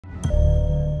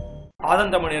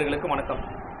ஆதன் தமிழர்களுக்கு வணக்கம்.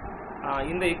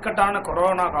 இந்த இக்கட்டான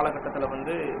கொரோனா காலகட்டத்தில்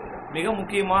மிக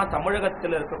முக்கியமாக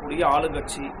தமிழகத்தில் இருக்கக்கூடிய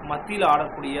ஆளுங்கட்சி, மத்தியில்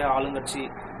ஆடக்கூடிய ஆளுங்கட்சி,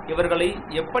 இவர்களை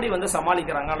எப்படி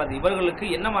சமாளிக்கிறாங்க அல்லது இவர்களுக்கு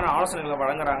என்ன மாதிரி ஆலோசனைகளை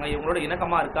வழங்குறாங்க, இவங்களோட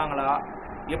இணக்கமாக இருக்காங்களா,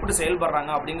 எப்படி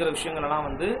செயல்படுறாங்க அப்படிங்கிற விஷயங்கள்லாம்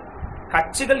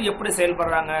கட்சிகள் எப்படி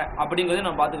செயல்படுறாங்க அப்படிங்கிறதையும்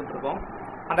நம்ம பார்த்துக்கிட்டு இருக்கோம்.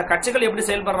 அந்த கட்சிகள் எப்படி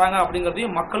செயல்படுறாங்க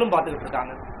அப்படிங்கிறதையும் மக்களும் பார்த்துக்கிட்டு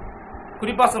இருக்காங்க.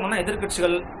 குறிப்பாக சொல்லணும்னா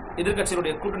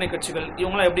எதிர்கட்சிகளுடைய கூட்டணி கட்சிகள்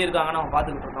இவங்களாம் எப்படி இருக்காங்கன்னு நம்ம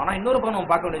பார்த்துக்கிட்டு இருக்கோம். ஆனால் இன்னொரு பக்கம் நம்ம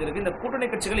பார்க்க வேண்டியது இருக்குது, இந்த கூட்டணி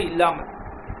கட்சிகள் இல்லாமல்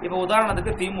இப்போ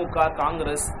உதாரணத்துக்கு திமுக,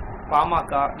 காங்கிரஸ்,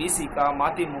 பாமக, விசிக,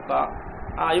 மதிமுக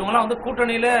இவங்கெல்லாம்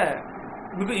கூட்டணியில்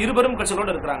இருபெரும்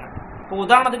கட்சிகளோடு இருக்கிறாங்க. இப்போ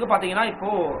உதாரணத்துக்கு பார்த்தீங்கன்னா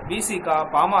இப்போ விசிக,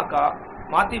 பாமக,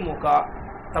 மதிமுக,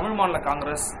 தமிழ் மாநில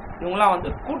காங்கிரஸ்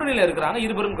இவங்கெல்லாம் கூட்டணியில் இருக்கிறாங்க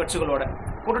இருபெரும் கட்சிகளோட.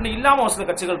 கூட்டணி இல்லாமல் ஒரு சில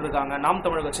கட்சிகள் இருக்காங்க. நாம்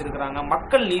தமிழர் கட்சி இருக்கிறாங்க,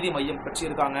 மக்கள் நீதி மையம் கட்சி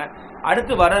இருக்காங்க,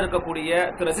 அடுத்து வர இருக்கக்கூடிய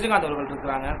திரு ரஜினிகாந்த் அவர்கள்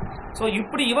இருக்கிறாங்க. ஸோ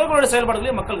இப்படி இவர்களோட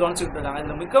செயல்பாடுகளையும் மக்கள் கவனிச்சுக்கிட்டு இருக்காங்க.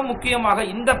 இதில் மிக முக்கியமாக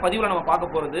இந்த பதிவில் நம்ம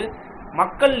பார்க்க போகிறது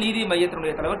மக்கள் நீதி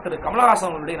மையத்தினுடைய தலைவர் திரு கமலஹாசன்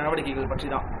அவர்களுடைய நடவடிக்கைகள் பற்றி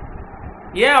தான்.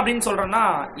 ஏன் அப்படின்னு சொல்றேன்னா,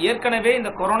 ஏற்கனவே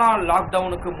இந்த கொரோனா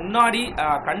லாக்டவுனுக்கு முன்னாடி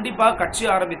கண்டிப்பாக கட்சி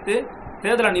ஆரம்பித்து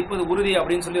தேர்தலை நிற்பது உறுதி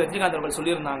அப்படின்னு சொல்லி ரஜினிகாந்த் அவர்கள்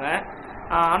சொல்லியிருந்தாங்க.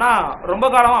 ஆனால் ரொம்ப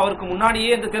காலமாக அவருக்கு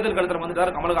முன்னாடியே இந்த தேர்தல் களத்தில்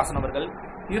வந்துட்டார் கமலஹாசன் அவர்கள்.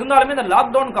 இருந்தாலுமே இந்த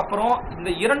லாக்டவுனுக்கு அப்புறம் இந்த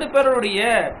இரண்டு பேருடைய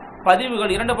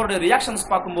பதிவுகள், இரண்டு பேருடைய ரியாக்ஷன்ஸ்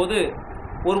பார்க்கும்போது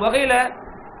ஒரு வகையில்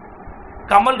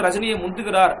கமல் ரஜினியை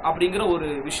முந்துகிறார் அப்படிங்கிற ஒரு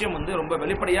விஷயம் ரொம்ப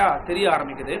வெளிப்படையாக தெரிய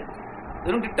ஆரம்பிக்குது.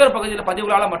 வெறும் ட்விட்டர் பகுதியில்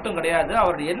பதிவுகளால் மட்டும் கிடையாது,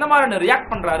 அவர் என்ன மாதிரி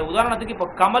ரியாக்ட் பண்ணுறாரு. உதாரணத்துக்கு இப்போ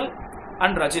கமல்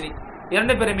அண்ட் ரஜினி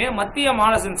இரண்டு பேருமே மத்திய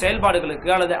மாநில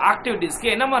செயல்பாடுகளுக்கு அல்லது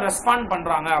ஆக்டிவிட்டீஸ்க்கு என்ன மாதிரி ரெஸ்பாண்ட்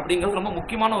பண்ணுறாங்க அப்படிங்கிறது ரொம்ப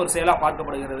முக்கியமான ஒரு செயலாக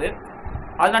பார்க்கப்படுகிறது.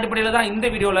 அதன் அடிப்படையில் தான் இந்த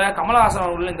வீடியோவில் கமலஹாசன்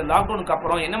அவர்கள் இந்த லாக்டவுனுக்கு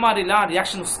அப்புறம் என்ன மாதிரிலாம்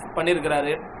ரியாக்ஷன்ஸ்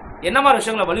பண்ணியிருக்கிறாரு, என்ன மாதிரி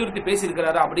விஷயங்களை வலியுறுத்தி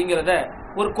பேசியிருக்கிறாரு அப்படிங்கிறத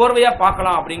ஒரு கோர்வையாக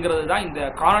பார்க்கலாம் அப்படிங்கிறது தான் இந்த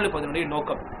காணொலி பதினுடைய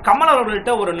நோக்கம். கமல்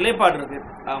அவர்கள்ட்ட ஒரு நிலைப்பாடு இருக்கு.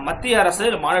 மத்திய அரசு,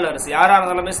 மாநில அரசு யாராக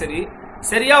இருந்தாலுமே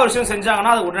சரியா ஒரு விஷயம்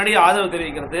செஞ்சாங்கன்னா அது உடனடியாக ஆதரவு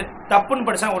தெரிவிக்கிறது, தப்புன்னு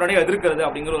படிச்சாங்க உடனடியாக எதிர்க்கிறது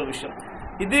அப்படிங்கிற ஒரு விஷயம்.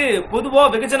 இது பொதுவாக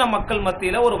வெகுஜன மக்கள்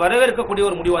மத்தியில் ஒரு வரவேற்கக்கூடிய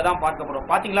ஒரு முடிவாக தான் பார்க்கப்படும்.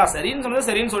 பார்த்தீங்களா, சரின்னு சொன்னது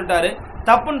சரின்னு சொல்லிட்டாரு,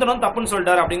 தப்புன்னு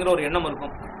சொல்லிட்டாரு அப்படிங்கிற ஒரு எண்ணம்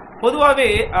இருக்கும். பொதுவாகவே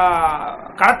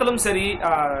களத்திலும் சரி,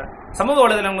 சமூக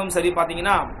வலைதளங்களும் சரி,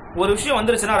 பார்த்தீங்கன்னா ஒரு விஷயம்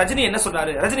வந்துருச்சுன்னா ரஜினி என்ன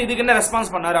சொன்னாரு, ரஜினி இதுக்கு என்ன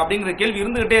ரெஸ்பான்ஸ் பண்ணாரு அப்படிங்கிற கேள்வி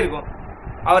இருந்துகிட்டே இருக்கும்.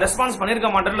 அவர் ரெஸ்பான்ஸ் பண்ணியிருக்க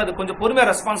மாட்டாரு, அது கொஞ்சம் பொறுமையாக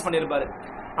ரெஸ்பான்ஸ் பண்ணியிருப்பாரு.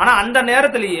 ஆனால் அந்த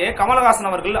நேரத்திலேயே கமலஹாசன்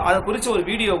அவர்கள் அதை குறித்து ஒரு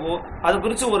வீடியோவோ, அது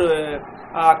குறித்து ஒரு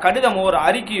கடிதமோ, ஒரு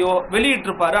அறிக்கையோ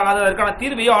வெளியிட்டிருப்பாரு. அல்லது அதற்கான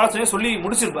தீர்வையோ ஆலோசனையோ சொல்லி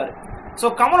முடிச்சிருப்பாரு. ஸோ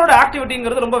கமலோட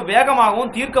ஆக்டிவிட்டிங்கிறது ரொம்ப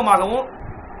வேகமாகவும் தீர்க்கமாகவும்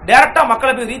டைரக்டா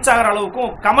மக்களை போய் ரீச் ஆகிற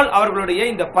அளவுக்கும் கமல் அவர்களுடைய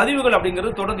இந்த பதிவுகள்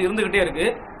அப்படிங்கிறது தொடர்ந்து இருந்துகிட்டே இருக்கு.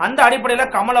 அந்த அடிப்படையில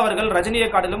கமல் அவர்கள் ரஜினியை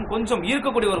காட்டிலும் கொஞ்சம்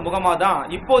ஈர்க்கக்கூடிய ஒரு முகமா தான்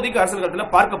இப்போதைக்கு அரசியல்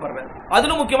களத்தில் பார்க்கப்படுறாரு.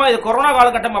 அதிலும் முக்கியமா இது கொரோனா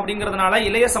காலகட்டம் அப்படிங்கிறதுனால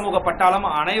இளைய சமூக பட்டாளம்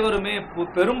அனைவருமே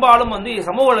பெரும்பாலும்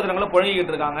சமூக வலைதளங்களை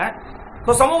புழங்கிட்டு இருக்காங்க.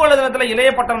 சமூக வலைதளத்தில்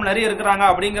இளைய பட்டாளம் நிறைய இருக்கிறாங்க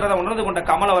அப்படிங்கிறத உணர்ந்து கொண்ட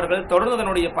கமல் அவர்கள் தொடர்ந்து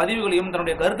தன்னுடைய பதிவுகளையும்,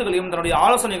 தன்னுடைய கருத்துக்களையும், தன்னுடைய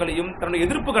ஆலோசனைகளையும், தன்னுடைய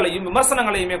எதிர்ப்புகளையும்,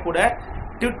 விமர்சனங்களையுமே கூட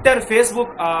ட்விட்டர்,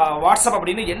 ஃபேஸ்புக், வாட்ஸ்அப்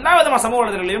அப்படின்னு எல்லா விதமான சமூக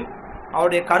வலைதளங்களையும்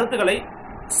அவருடைய கருத்துக்களை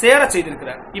சேர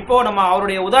செய்திருக்கிறார். இப்போ நம்ம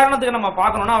அவருடைய உதாரணத்துக்கு நம்ம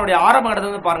பார்க்கணும்னா, அவருடைய ஆரம்ப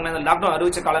கட்டத்துல பாருங்க, இந்த லாக்டவுன்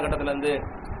அறிவிச்ச காலகட்டத்தில இருந்து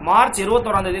மார்ச்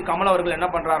 21ஆம் தேதி கமல் அவர்கள் என்ன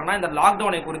பண்றாருன்னா, இந்த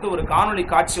லாக்டவுனை குறித்து ஒரு காணொலி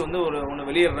காட்சி ஒன்று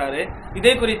வெளியிடுறாரு.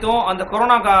 இதே குறித்தும், அந்த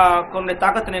கொரோனா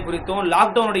தாக்கத்தினை குறித்தும்,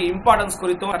 லாக்டவுனுடைய இம்பார்ட்டன்ஸ்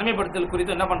குறித்தும், தனிமைப்படுத்தல்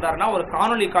குறித்தும் என்ன பண்றாருன்னா ஒரு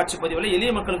காணொலி காட்சி பதிவில்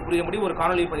எளிய மக்களுக்கு புரியும்படி ஒரு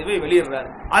காணொலி பதிவை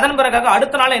வெளியிடுறாரு. அதன் பிறகு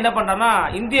அடுத்த நாள் என்ன பண்றாருன்னா,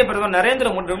 இந்திய பிரதமர்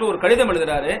நரேந்திர மோடி அவர்கள் ஒரு கடிதம்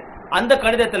எழுதுறாரு. அந்த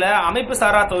கடிதத்துல அமைப்பு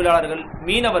சாரா தொழிலாளர்கள்,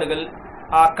 மீனவர்கள்,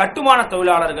 கட்டுமான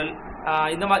தொழிலாளர்கள்,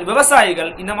 இந்த மாதிரி விவசாயிகள்,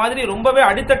 இந்த மாதிரி ரொம்பவே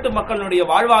அடித்தட்டு மக்களுடைய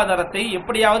வாழ்வாதாரத்தை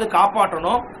எப்படியாவது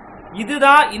காப்பாற்றணும்,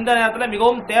 இதுதான் இந்த நேரத்தில்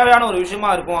மிகவும் தேவையான ஒரு விஷயமா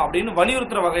இருக்கும் அப்படின்னு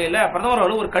வலியுறுத்துற வகையில பிரதமர்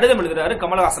அவர்கள் ஒரு கடிதம் எழுதுறாரு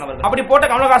கமலஹாசன் அவர்கள். அப்படி போட்ட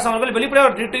கமலஹாசன் அவர்கள் வெளிப்படையாக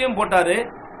ஒரு ட்வீட்டையும் போட்டாரு.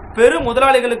 பெரும்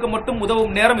முதலாளிகளுக்கு மட்டும்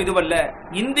உதவும் நேரம் இதுவல்ல,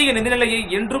 இந்திய நிதிநிலையை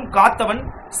என்றும் காத்தவன்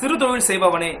சிறு தொழில்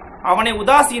செய்பவனே, அவனை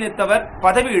உதாசீனித்தவர்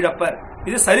பதவி இழப்பர்,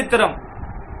 இது சரித்திரம்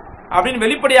அப்படின்னு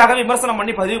வெளிப்படையாக விமர்சனம்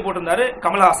பண்ணி பதிவு போட்டிருந்தாரு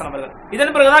கமலஹாசன் அவர்கள்.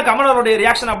 இதன் பிறகுதான் கமல் அவருடைய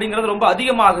ரியாக்ஷன் அப்படிங்கிறது ரொம்ப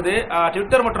அதிகமாகுது.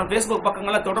 ட்விட்டர் மற்றும் பேஸ்புக்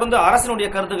பக்கங்களில் தொடர்ந்து அரசினுடைய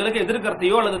கருத்துக்களுக்கு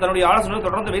எதிர்கருத்தையோ அல்லது தன்னுடைய ஆலோசனையோ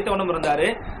தொடர்ந்து வைத்தவனும் இருந்தாரு.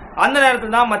 அந்த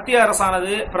நேரத்தில் தான் மத்திய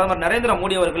அரசானது, பிரதமர் நரேந்திர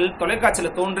மோடி அவர்கள்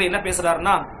தொலைக்காட்சியில் தோன்றி என்ன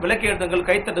பேசுறாருன்னா, விலக்கி எழுத்துங்கள்,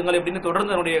 கைத்தட்டுங்கள் அப்படின்னு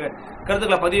தொடர்ந்து தன்னுடைய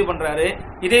கருத்துக்களை பதிவு பண்றாரு.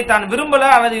 இதை தான் விரும்பல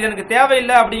அல்லது இது எனக்கு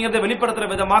தேவையில்லை அப்படிங்கறத வெளிப்படுத்துற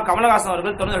விதமா கமலஹாசன்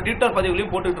அவர்கள் தொடர்ந்து ட்விட்டர்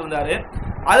பதிவுகளையும் போட்டுட்டு இருந்தாரு.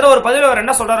 அதுல ஒரு பதிவில் அவர்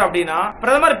என்ன சொல்றாரு அப்படின்னா,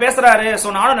 பிரதமர் பேசுறாரு,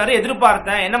 நானும் நிறைய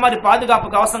எதிர்பார்த்தேன், என்ன மாதிரி பாதுகாப்பு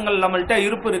கவசங்கள் நம்மள்கிட்ட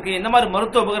இருப்பு இருக்கு, என்ன மாதிரி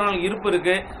மருத்துவ உபகரணங்கள் இருப்பு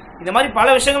இருக்கு, இந்த மாதிரி பல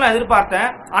விஷயங்கள் நான் எதிர்பார்த்தேன்.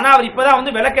 ஆனா அவர் இப்பதான்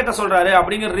வந்து விலக்கேற்ற சொல்றாரு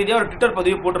அப்படிங்கிற ரீதியா ஒரு ட்விட்டர்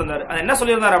பதிவு போட்டிருந்தாரு. அது என்ன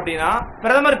சொல்லியிருந்தாரு அப்படின்னா,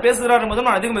 பிரதமர் பேசுகிறார் என்பதும்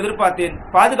நான் அதிகம் எதிர்பார்த்தேன்.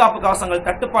 பாதுகாப்பு கவசங்கள்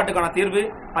தட்டுப்பாட்டுக்கான தீர்வு,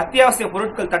 அத்தியாவசிய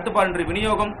பொருட்கள் தட்டுப்பாடின்றி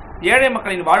விநியோகம், ஏழை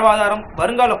மக்களின் வாழ்வாதாரம்,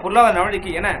 வருங்கால பொருளாதார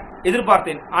நடவடிக்கை என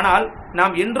எதிர்பார்த்தேன். ஆனால்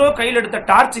நாம் என்றோ கையில் எடுத்த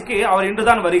டார்ச்சுக்கு அவர்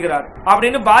இன்றுதான் வருகிறார்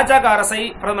அப்படின்னு பாஜக அரசை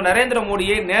பிரதமர் நரேந்திர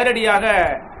மோடியை நேரடியாக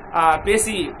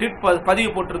பேசி ட்வீட் பதிவு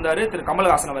போட்டிருந்தாரு திரு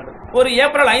கமல்ஹாசன் அவர்கள். ஒரு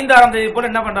ஏப்ரல் 5ஆம் தேதி போல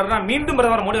என்ன பண்றாருன்னா, மீண்டும்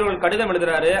பிரதமர் மோடி அவர்கள் கடிதம்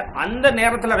எழுதுறாரு. அந்த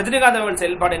நேரத்தில் ரஜினிகாந்த் அவர்கள்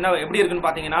செயல்பாடு என்ன எப்படி இருக்குன்னு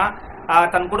பாத்தீங்கன்னா,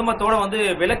 தன் குடும்பத்தோட வந்து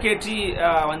விலக்கேற்றி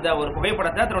வந்த ஒரு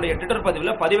புகைப்படத்தை தன்னுடைய ட்விட்டர்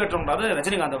பதிவில் பதிவேற்றாரு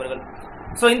ரஜினிகாந்த் அவர்கள்.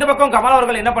 சோ இந்த பக்கம் கமல்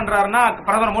அவர்கள் என்ன பண்றாருன்னா,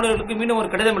 பிரதமர் மோடி அவர்களுக்கு மீண்டும்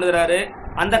ஒரு கடிதம் எழுதுறாரு.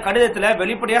 அந்த கடிதத்துல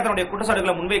வெளிப்படையா தன்னுடைய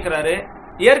குற்றச்சாட்டுகளை முன்வைக்கிறாரு.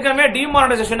 ஏற்கனவே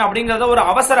டிமானிட்டைசேஷன் அப்படிங்கறத ஒரு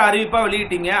அவசர அறிவிப்பா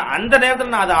வெளியிட்டீங்க. அந்த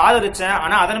நேரத்தில் நான் அதை ஆதரிச்சேன்.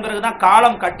 ஆனா அதன் பிறகுதான்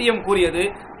காலம் கட்டியம் கூறியது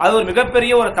அது ஒரு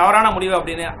மிகப்பெரிய ஒரு தவறான முடிவு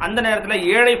அப்படின்னு. அந்த நேரத்தில்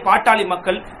ஏழை பாட்டாளி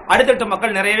மக்கள், அடித்தட்டு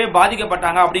மக்கள் நிறையவே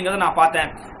பாதிக்கப்பட்டாங்க அப்படிங்கறத நான்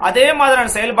பார்த்தேன். அதே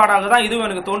மாதிரியான செயல்பாடாக தான் இதுவும்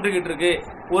எனக்கு தோன்றிக்கிட்டு இருக்கு.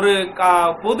 ஒரு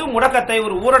பொது முடக்கத்தை,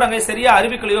 ஒரு ஊரடங்கை சரியா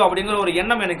அறிவிக்கலையோ அப்படிங்கிற ஒரு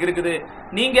எண்ணம் எனக்கு இருக்குது.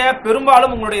 நீங்க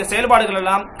பெரும்பாலும் உங்களுடைய செயல்பாடுகள்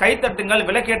எல்லாம் கைத்தட்டுங்கள்,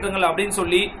 விலக்கேற்றுங்கள் அப்படின்னு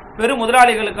சொல்லி பெரும்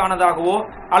முதலாளிகளுக்கானதாகவோ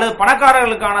அல்லது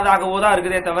பணக்காரர்களுக்கானதாகவோ தான்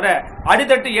இருக்குதே தவிர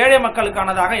அடித்தட்டு ஏழை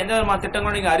மக்களுக்கானதாக எந்த விதமான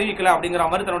திட்டங்களும் நீங்க அறிவிக்கல அப்படிங்கிற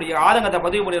மாதிரி தன்னுடைய ஆதங்கத்தை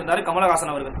பதிவு பண்ணியிருந்தாரு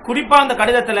கமல்ஹாசன் அவர்கள். குறிப்பா அந்த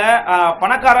கடிதத்துல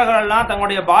பணக்காரர்கள் எல்லாம்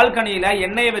தங்களுடைய பால்கனியில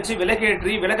எண்ணெயை வச்சு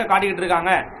விலக்கேற்றி விளக்க காட்டிக்கிட்டு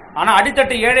இருக்காங்க. ஆனா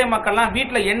அடித்தட்டு ஏழை மக்கள்லாம்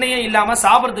வீட்டுல எண்ணெயே இல்லாம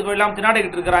சாப்பிடறதுக்கு எல்லாம்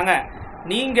திண்டாடிக்கிட்டு இருக்கிறாங்க.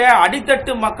 நீங்க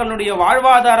அடித்தட்டு மக்களுடைய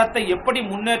வாழ்வாதாரத்தை எப்படி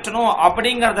முன்னேற்றணும்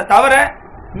அப்படிங்கறத தவிர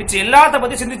மிச்சம் எல்லாத்த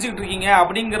பத்தி சிந்திச்சுக்கிட்டு இருக்கீங்க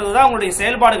அப்படிங்கிறது தான் உங்களுடைய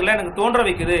செயல்பாடுகளை எனக்கு தோன்ற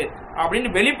வைக்குது அப்படின்னு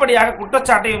வெளிப்படையாக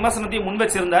குற்றச்சாட்டை விமர்சனத்தையும் முன்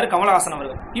வச்சிருந்தாரு கமல்ஹாசன்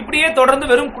அவர்கள். இப்படியே தொடர்ந்து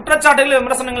வெறும் குற்றச்சாட்டுகள்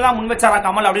விமர்சனங்கள் தான் முன் வச்சாரா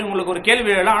கமல் அப்படின்னு உங்களுக்கு ஒரு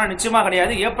கேள்வி எழலாம். ஆனா நிச்சயமா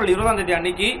கிடையாது. ஏப்ரல் 20ஆம் தேதி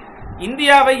அன்னைக்கு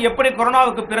இந்தியாவை எப்படி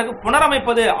கொரோனாவுக்கு பிறகு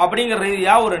புனரமைப்பது அப்படிங்கிற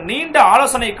ரீதியா ஒரு நீண்ட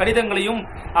ஆலோசனை கடிதங்களையும்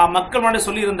மக்கள் முன்னாடி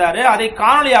சொல்லி இருந்தாரு. அதை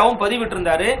காணொலியாகவும்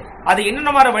பதிவிட்டிருந்தாரு. அது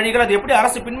என்னென்ன மாதிரி வழிகள், அது எப்படி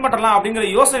அரசு பின்பற்றலாம் அப்படிங்கிற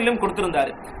யோசனைகளையும்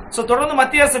கொடுத்திருந்தாரு. சோ தொடர்ந்து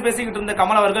மத்திய அரசு பேசிக்கிட்டு இருந்த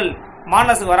கமல் அவர்கள்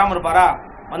மாநில அரசுக்கு வராம இருப்பாரா?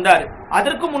 வந்தாரு.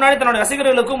 அதற்கு முன்னாடி தன்னுடைய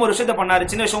ரசிகர்களுக்கும் ஒரு விஷயத்தை பண்ணாரு,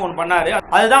 சின்ன விஷயம் ஒன்று பண்ணாரு.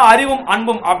 அதுதான் அறிவும்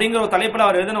அன்பும் அப்படிங்கிற ஒரு தலைப்புல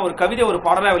அவர் எழுதின ஒரு கவிதை, ஒரு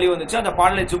பாடலா வெளியே வந்துச்சு. அந்த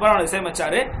பாடலை ஜுபரான்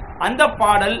இசையமைச்சாரு. அந்த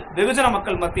பாடல் வெகுஜன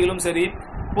மக்கள் மத்தியிலும் சரி,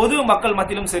 பொது மக்கள்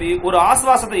மத்தியிலும் சரி, ஒரு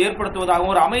ஆசுவாசத்தை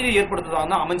ஏற்படுத்துவதாகவும் ஒரு அமைதியை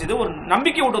ஏற்படுத்துவதாகவும் தான் அமைஞ்சது, ஒரு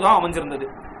நம்பிக்கை ஊட்டுவதாகவும் அமைஞ்சிருந்தது.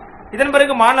 இதன்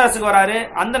பிறகு மாநில அரசுக்கு வராரு.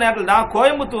 அந்த நேரத்தில் தான்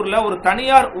கோயம்புத்தூர்ல ஒரு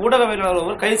தனியார் ஊடகவியலாளர்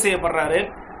ஒருவர் கைது செய்யப்படுறாரு.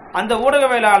 அந்த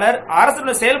ஊடகவியலாளர்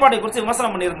அரசுடைய செயல்பாட்டை குறித்து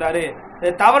விமர்சனம் பண்ணியிருந்தாரு,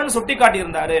 தவறுன்னு சுட்டி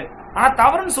காட்டியிருந்தாரு. ஆனா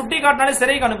தவறுன்னு சுட்டி காட்டினாலே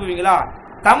சிறைக்கு அனுப்புவீங்களா?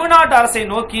 தமிழ்நாட்டு அரசை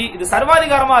நோக்கி இது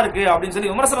சர்வாதிகாரமா இருக்கு அப்படின்னு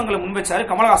சொல்லி விமர்சனங்களை முன்வச்சாரு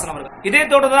கமல்ஹாசன் அவர்கள். இதே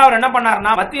தொடர்ந்து அவர் என்ன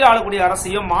பண்ணாருன்னா, மத்திய ஆளக்கூடிய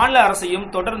அரசையும் மாநில அரசையும்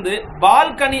தொடர்ந்து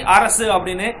பால்கனி அரசு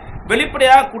அப்படின்னு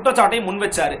வெளிப்படையாக குற்றச்சாட்டை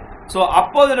முன்வச்சாரு. சோ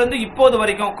அப்போதிலிருந்து இப்போது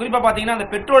வரைக்கும் குறிப்பா பாத்தீங்கன்னா அந்த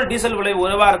பெட்ரோல் டீசல் விலை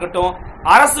உயர்வா இருக்கட்டும்,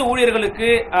 அரசு ஊழியர்களுக்கு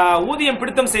ஊதியம்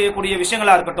பிடித்தம் செய்யக்கூடிய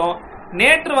விஷயங்களா இருக்கட்டும்,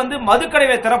 நேற்று வந்து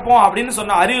மதுக்கடையை திறப்போம் அப்படின்னு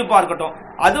சொன்ன அறிவிப்பா இருக்கட்டும்,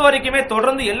 அது வரைக்குமே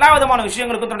தொடர்ந்து எல்லா விதமான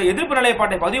விஷயங்களுக்கும் தன்னுடைய எதிர்ப்பு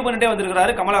நிலைப்பாட்டை பதிவு பண்ணிட்டே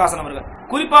வந்திருக்கிறாரு கமல்ஹாசன் அவர்கள்.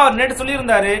 குறிப்பா அவர் நேற்று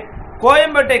சொல்லியிருந்தாரு,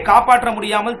 கோயம்பேட்டை காப்பாற்ற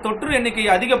முடியாமல் தொற்று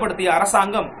எண்ணிக்கையை அதிகப்படுத்திய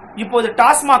அரசாங்கம் இப்போது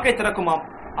டாஸ்மாகை திறக்குமாம்.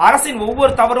 அரசின்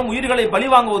ஒவ்வொரு தவறும் உயிர்களை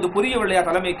பலிவாங்குவது புரியவில்லையா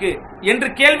தலைமைக்கு என்று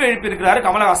கேள்வி எழுப்பியிருக்கிறாரு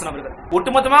கமல்ஹாசன் அவர்கள்.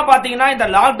 ஒட்டுமொத்தமா பாத்தீங்கன்னா இந்த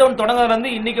லாக்டவுன் தொடங்குறதுல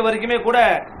இருந்து இன்னைக்கு வரைக்குமே கூட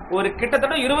ஒரு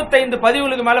கிட்டத்தட்ட 25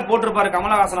 பதிவுகளுக்கு மேல போட்டிருப்பாரு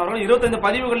கமல்ஹாசன் அவர்கள். 25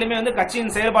 பதிவுகளிலுமே வந்து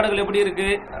கட்சியின் செயல்பாடுகள் எப்படி இருக்கு,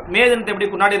 மே தினத்தை எப்படி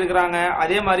கொண்டாடி இருக்கிறாங்க,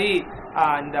 அதே மாதிரி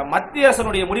இந்த மத்திய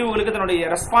அரசனுடைய முடிவுகளுக்கு தன்னுடைய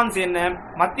ரெஸ்பான்ஸ் என்ன,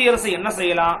 மத்திய அரசு என்ன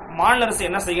செய்யலாம், மாநில அரசு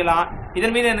என்ன செய்யலாம்,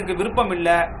 இதன் மீது எனக்கு விருப்பம் இல்ல,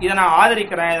 இதை நான்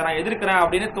ஆதரிக்கிறேன், இதை நான் எதிர்க்கிறேன்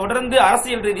அப்படின்னு தொடர்ந்து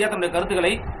அரசியல் ரீதியாக தன்னுடைய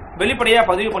கருத்துக்களை வெளிப்படையா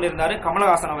பதிவு பண்ணியிருந்தாரு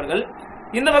கமல்ஹாசன் அவர்கள்.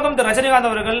 இந்த பக்கம் ரஜினிகாந்த்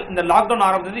அவர்கள் இந்த லாக்டவுன்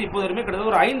ஆரம்பித்தது இப்போது வரைக்கும்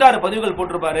கிட்டத்தட்ட ஒரு 5-6 பதிவுகள்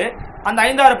போட்டிருப்பாரு. அந்த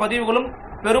 5-6 பதிவுகளும்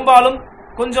பெரும்பாலும்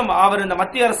கொஞ்சம் அவர் இந்த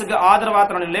மத்திய அரசுக்கு ஆதரவாக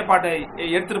தன்னுடைய நிலைப்பாட்டை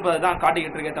எடுத்திருப்பதை தான்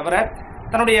காட்டிக்கிட்டு இருக்கே தவிர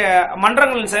தன்னுடைய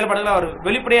மன்றங்களின் செயல்பாடுகளை அவர்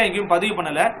வெளிப்படையா எங்கேயும் பதிவு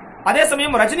பண்ணல. அதே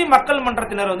சமயம் ரஜினி மக்கள்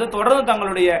மன்றத்தினர் வந்து தொடர்ந்து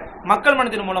தங்களுடைய மக்கள்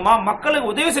மன்றத்தின் மூலமா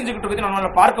மக்களுக்கு உதவி செஞ்சுக்கிட்டு இருக்கிறது நம்மளால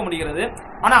பார்க்க முடிகிறது.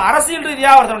 ஆனா அரசியல் ரீதியா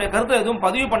அவர் தன்னுடைய கருத்தை எதுவும்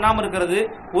பதிவு பண்ணாம இருக்கிறது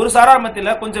ஒரு சாரார்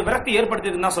மத்தியில கொஞ்சம் விரக்தி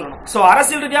ஏற்படுத்திட்டு தான் சொல்லணும். சோ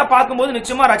அரசியல் ரீதியா பார்க்கும்போது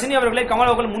நிச்சயமா ரஜினி அவர்களை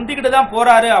கமல் அவர்கள் முந்திக்கிட்டு தான்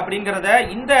போறாரு அப்படிங்கறத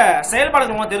இந்த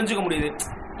செயல்பாடுகள் மூலம் தெரிஞ்சுக்க முடியுது.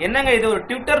 என்னங்க இது ஒரு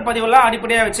ட்விட்டர் பதிவெல்லாம்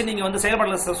அடிப்படையா வச்சு நீங்க வந்து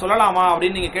செயல்பாடுகளை சொல்லலாமா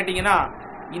அப்படின்னு நீங்க கேட்டீங்கன்னா,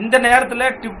 இந்த நேரத்துல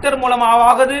ட்விட்டர்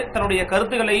மூலமாவது தன்னுடைய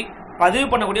கருத்துக்களை பதிவு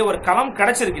பண்ணக்கூடிய ஒரு களம்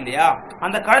கிடைச்சிருக்கு இல்லையா,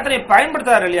 அந்த களத்தை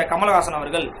பயன்படுத்துறாரு இல்லையா கமல்ஹாசன்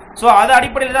அவர்கள். சோ அது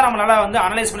அடிப்படையில் தான் நம்மளால வந்து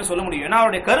அனலைஸ் பண்ணி சொல்ல முடியும். ஏன்னா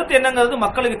அவருடைய கருத்து என்னங்கிறது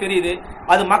மக்களுக்கு தெரியுது.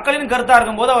 அது மக்களின் கருத்தா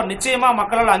இருக்கும் போது அவர் நிச்சயமா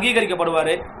மக்களால்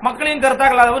அங்கீகரிக்கப்படுவாரு, மக்களின்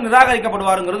கருத்தாக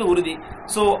நிராகரிக்கப்படுவாருங்கிறது உறுதி.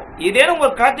 சோ ஏதேனும்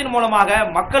ஒரு களத்தின் மூலமாக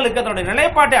மக்களுக்கு தன்னுடைய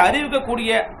நிலைப்பாட்டை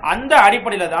அறிவிக்கக்கூடிய அந்த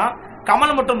அடிப்படையில தான்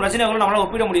கமல் மற்றும் ரஜினி அவர்கள் நம்மளால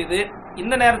ஒப்பிட முடியுது.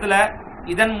 இந்த நேரத்துல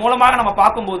இதன் மூலமாக நம்ம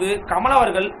பார்க்கும்போது கமல்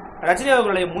அவர்கள் ரஜினி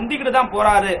அவர்களை முந்திக்கிட்டு தான்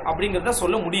போறாரு அப்படிங்கறத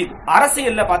சொல்ல முடியுது.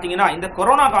 அரசியல்ல பாத்தீங்கன்னா இந்த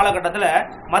கொரோனா காலகட்டத்துல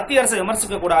மத்திய அரசை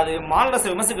விமர்சிக்க கூடாது, மாநில அரசை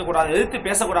விமர்சிக்க கூடாது, எதிர்த்து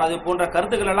பேசக்கூடாது போன்ற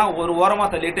கருத்துக்கள் எல்லாம் ஒரு ஓரமா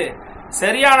தள்ளிட்டு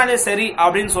சரியானதே சரி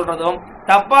அப்படின்னு சொல்றதும்,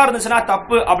 தப்பா இருந்துச்சுன்னா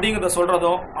தப்பு அப்படிங்கறத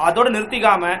சொல்றதும் அதோட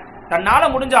நிறுத்திக்காம தன்னால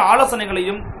முடிஞ்ச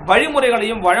ஆலோசனைகளையும்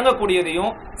வழிமுறைகளையும்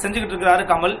வழங்கக்கூடியதையும் செஞ்சுக்கிட்டு இருக்கிறாரு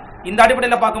கமல். இந்த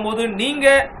அடிப்படையில பார்க்கும்போது நீங்க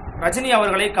ரஜினி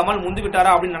அவர்களை கமல் முந்தி விட்டாரா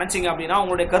அப்படின்னு நினைச்சீங்க அப்படின்னா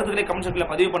உங்களுடைய கருத்துக்களை கமெண்ட் செக்ஷன்ல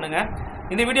பதிவு பண்ணுங்க.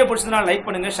 இந்த வீடியோ பிடிச்சதுனா லைக்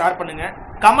பண்ணுங்க, ஷேர் பண்ணுங்க.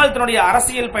 கமல் தன்னுடைய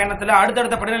அரசியல் பயணத்துல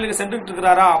அடுத்தடுத்த படிநிலைக்கு சென்றுட்டு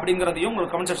இருக்கிறாரா அப்படிங்கறதையும்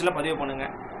உங்களுக்கு கமெண்ட் செக்ஷன்ல பதிவு பண்ணுங்க.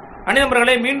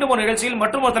 அணிநண்பர்களே, மீண்டும் ஒரு நிகழ்ச்சியில்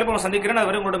மற்றும் ஒரு தலைப்பு சந்திக்கிறேன்.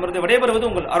 அதுவரை உங்களிடமிருந்து விடைபெறுவது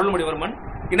உங்கள் அருள்மொழிவர்மன்.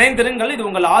 இணைந்திருங்கள். இது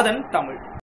உங்கள் ஆதன் தமிழ்.